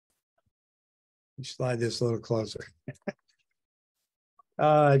Slide this a little closer.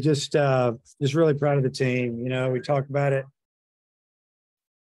 Just really proud of the team. You know, we talked about it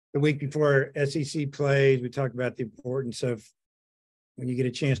the week before SEC plays. We talked about the importance of when you get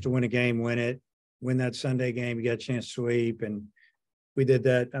a chance to win a game, win it. Win that Sunday game, you got a chance to sweep. And we did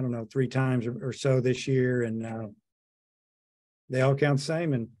that, I don't know, 3 times or so this year. And they all count the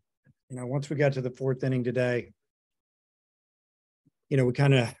same. And, you know, once we got to the 4th inning today, you know,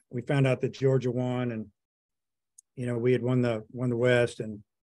 we found out that Georgia won, and, you know, we had won the West and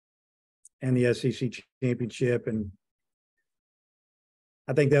the SEC championship. And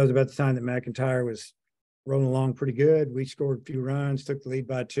I think that was about the time that McIntyre was rolling along pretty good. We scored a few runs, took the lead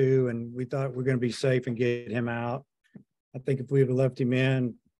by 2, and we thought we're going to be safe and get him out. I think if we would have left him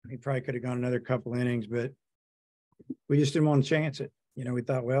in, he probably could have gone another couple innings, but we just didn't want to chance it. You know, we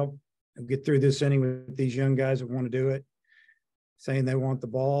thought, well, we'll get through this inning with these young guys that want to do it, saying they want the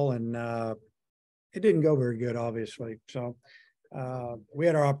ball, and it didn't go very good, obviously. So we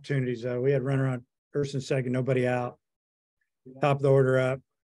had our opportunities, though. We had runner on first and second, nobody out, top of the order up,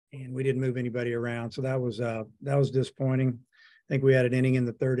 and we didn't move anybody around. So that was disappointing. I think we had an inning in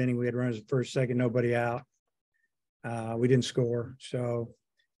the 3rd inning. We had runners at first, second, nobody out. We didn't score. So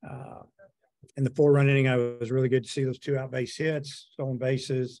in the 4-run inning, I was really good to see those 2 out base hits, stolen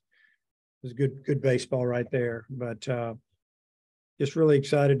bases. It was good baseball right there. But just really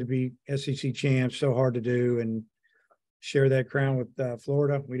excited to be SEC champs. So hard to do and share that crown with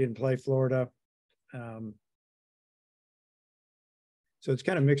Florida. We didn't play Florida. So it's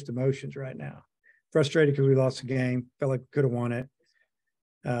kind of mixed emotions right now. Frustrated because we lost the game. Felt like we could have won it.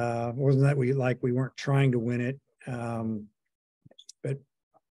 Wasn't that we weren't trying to win it. But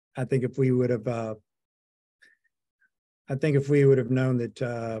I think if we would have known that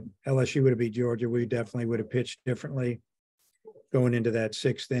LSU would have beat Georgia, we definitely would have pitched differently going into that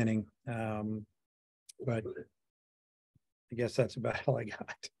 6th inning. But I guess that's about all I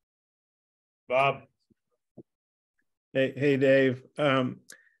got. Bob. Hey, Dave.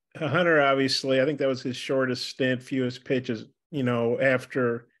 Hunter, obviously, I think that was his shortest stint, fewest pitches, you know,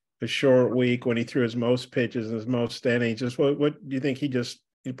 after a short week when he threw his most pitches and his most innings. Just what do you think he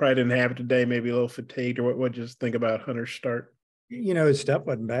probably didn't have it today, maybe a little fatigued, or what you just think about Hunter's start? You know, his stuff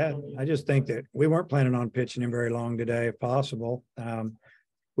wasn't bad. I just think that we weren't planning on pitching him very long today, if possible.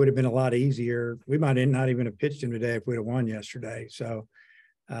 Would have been a lot easier. We might not even have pitched him today if we'd have won yesterday. So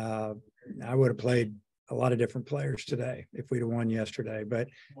I would have played a lot of different players today if we'd have won yesterday. But,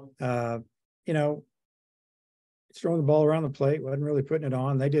 you know, throwing the ball around the plate, wasn't really putting it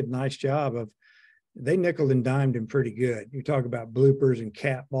on. They did a nice job they nickeled and dimed him pretty good. You talk about bloopers and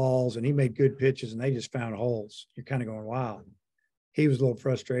cat balls, and he made good pitches, and they just found holes. You're kind of going, wow. He was a little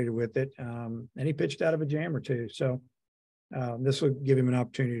frustrated with it, and he pitched out of a jam or 2. So this will give him an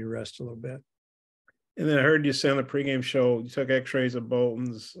opportunity to rest a little bit. And then I heard you say on the pregame show you took x-rays of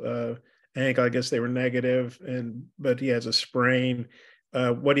Bolton's ankle. I guess they were negative, but he has a sprain.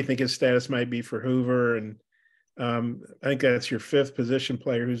 What do you think his status might be for Hoover? And I think that's your 5th position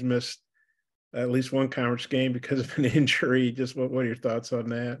player who's missed at least one conference game because of an injury. Just what are your thoughts on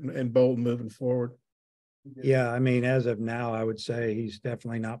that and Bolton moving forward? Yeah, I mean, as of now, I would say he's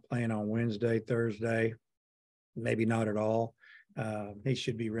definitely not playing on Wednesday, Thursday, maybe not at all. He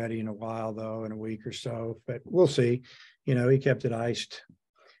should be ready in a while, though, in a week or so, but we'll see. You know, he kept it iced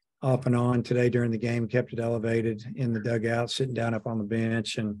off and on today during the game, kept it elevated in the dugout, sitting down up on the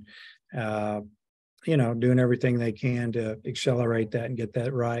bench, and, you know, doing everything they can to accelerate that and get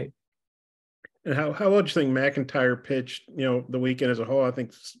that right. And how well do you think McIntyre pitched, you know, the weekend as a whole? I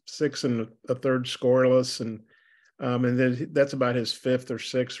think 6 1/3 scoreless, and then that's about his 5th or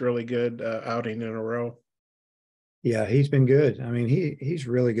 6th really good outing in a row. Yeah, he's been good. I mean, he's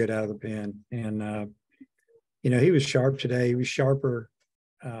really good out of the pen, and you know, he was sharp today. He was sharper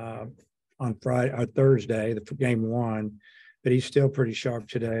on Friday or Thursday, the game 1, but he's still pretty sharp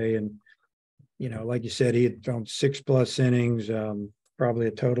today. And you know, like you said, he had thrown 6+ innings, probably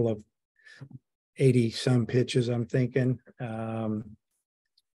a total of 80 some pitches, I'm thinking.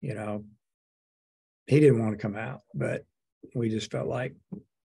 You know, he didn't want to come out, but we just felt like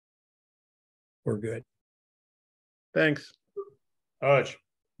we're good. Thanks. Hodge.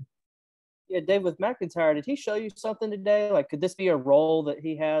 Yeah, Dave, with McIntyre, did he show you something today? Like, could this be a role that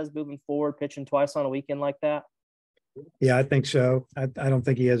he has moving forward, pitching twice on a weekend like that? Yeah, I think so. I don't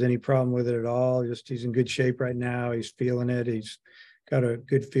think he has any problem with it at all. Just he's in good shape right now. He's feeling it. He's got a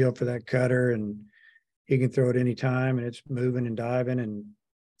good feel for that cutter, and he can throw it any time, and it's moving and diving. And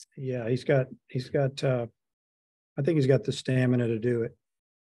yeah, he's got I think he's got the stamina to do it.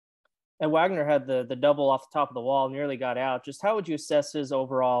 And Wagner had the double off the top of the wall, nearly got out. Just how would you assess his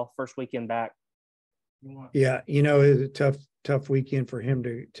overall first weekend back? Yeah, it was a tough weekend for him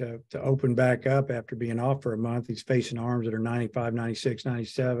to open back up after being off for a month. He's facing arms that are 95, 96,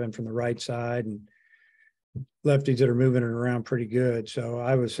 97 from the right side, and lefties that are moving it around pretty good. So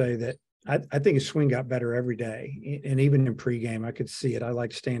I would say that I think his swing got better every day, and even in pregame, I could see it. I like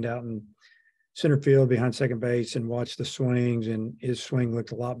to stand out in center field behind second base and watch the swings, and his swing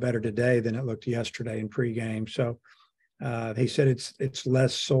looked a lot better today than it looked yesterday in pregame. So he said it's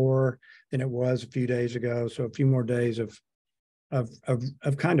less sore than it was a few days ago. So a few more days of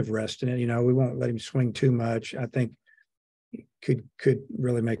kind of resting it. We won't let him swing too much. I think could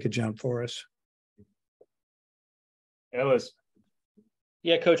really make a jump for us. Ellis.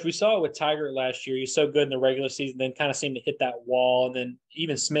 Yeah, Coach, we saw it with Tiger last year. He's so good in the regular season, then kind of seemed to hit that wall, and then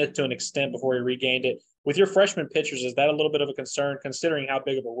even Smith to an extent before he regained it. With your freshman pitchers, is that a little bit of a concern considering how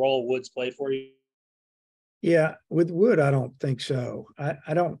big of a role Woods played for you? Yeah, with Wood, I don't think so.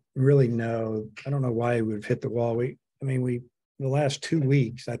 I don't really know. I don't know why he would have hit the wall. The last 2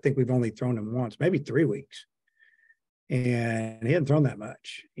 weeks, I think we've only thrown him once, maybe 3 weeks. And he hadn't thrown that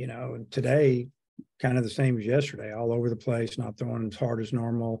much, and today, kind of the same as yesterday, all over the place, not throwing as hard as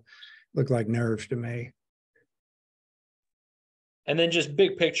normal, looked like nerves to me. And then just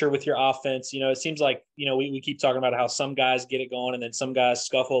big picture with your offense, it seems like, we keep talking about how some guys get it going and then some guys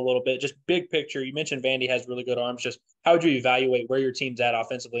scuffle a little bit. Just big picture, you mentioned Vandy has really good arms. Just how would you evaluate where your team's at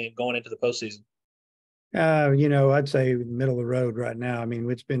offensively and going into the postseason? I'd say middle of the road right now.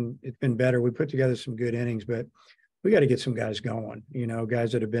 It's been better. We put together some good innings, but we got to get some guys going,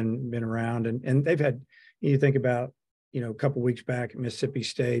 guys that have been around and they've had, you think about, a couple of weeks back at Mississippi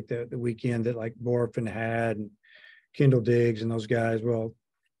State, the weekend that like Borfin had and Kendall Diggs and those guys. Well,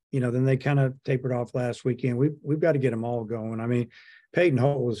 then they kind of tapered off last weekend. We've got to get them all going. Peyton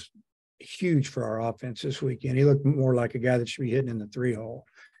Holt was huge for our offense this weekend. He looked more like a guy that should be hitting in the 3-hole,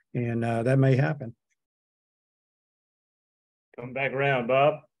 and that may happen. Come back around,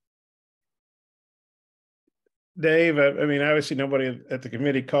 Bob. Dave, obviously nobody at the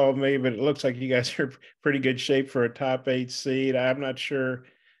committee called me, but it looks like you guys are pretty good shape for a top 8 seed. I'm not sure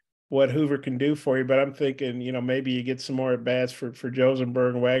what Hoover can do for you, but I'm thinking, maybe you get some more at bats for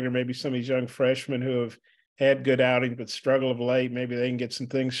Josenberg and Wagner, maybe some of these young freshmen who have had good outings but struggle of late. Maybe they can get some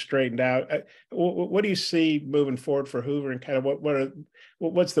things straightened out. What do you see moving forward for Hoover, and kind of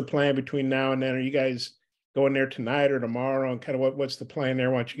what's the plan between now and then? Are you guys going there tonight or tomorrow, and kind of what's the plan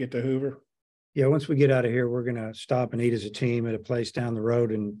there once you get to Hoover? Yeah, once we get out of here, we're going to stop and eat as a team at a place down the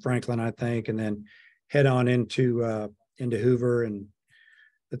road in Franklin, I think, and then head on into Hoover and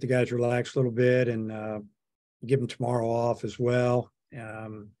let the guys relax a little bit and give them tomorrow off as well.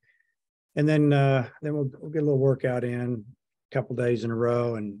 And then we'll get a little workout in a couple days in a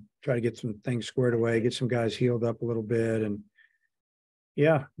row and try to get some things squared away, get some guys healed up a little bit. And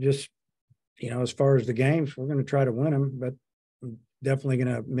yeah, just, as far as the games, we're going to try to win them, but I'm definitely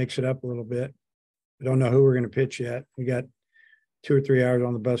going to mix it up a little bit. We don't know who we're going to pitch yet. We got 2 or 3 hours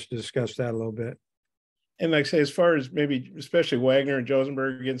on the bus to discuss that a little bit. And like I say, as far as maybe especially Wagner and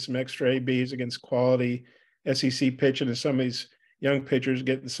Josenberg getting some extra ABs against quality SEC pitching, and some of these young pitchers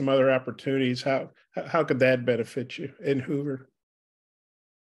getting some other opportunities, how could that benefit you in Hoover?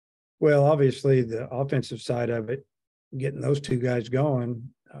 Well, obviously the offensive side of it, getting those 2 guys going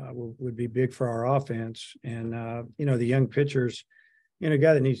would be big for our offense. And, the young pitchers, a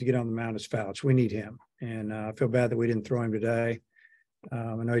guy that needs to get on the mound is Fouch. We need him. And I feel bad that we didn't throw him today.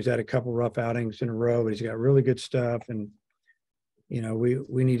 I know he's had a couple rough outings in a row, but he's got really good stuff. And,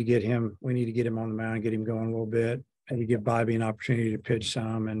 we need to get him. We need to get him on the mound and get him going a little bit. Maybe give Bobby an opportunity to pitch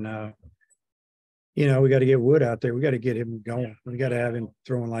some. And, we got to get Wood out there. We got to get him going. We got to have him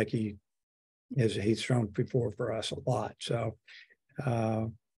throwing like he's thrown before for us a lot. So,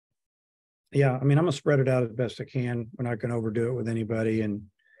 yeah, I'm going to spread it out as best I can. We're not going to overdo it with anybody. And,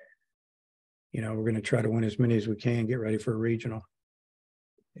 we're going to try to win as many as we can, get ready for a regional.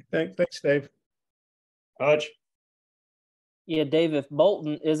 Thanks, Dave. Hodge. Yeah, Dave, if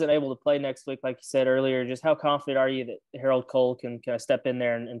Bolton isn't able to play next week, like you said earlier, just how confident are you that Harold Cole can kind of step in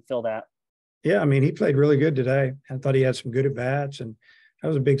there and fill that? Yeah, he played really good today. I thought he had some good at-bats, and that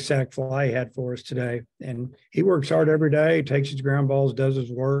was a big sack fly he had for us today. And he works hard every day, takes his ground balls, does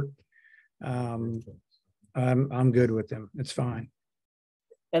his work. I'm good with him. It's fine.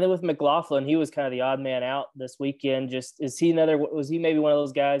 And then with McLaughlin, he was kind of the odd man out this weekend. Was he maybe one of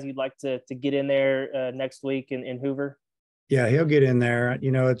those guys you'd like to get in there next week in Hoover? Yeah, he'll get in there.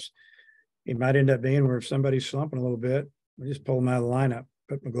 It might end up being where if somebody's slumping a little bit, we just pull him out of the lineup,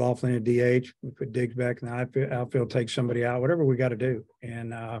 put McLaughlin in DH, we put Diggs back in the outfield, take somebody out, whatever we got to do.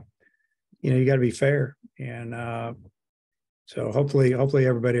 And, you got to be fair. And so hopefully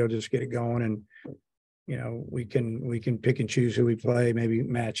everybody will just get it going. And you know, we can pick and choose who we play, maybe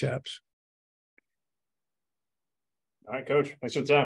matchups. All right, coach. Thanks for the time.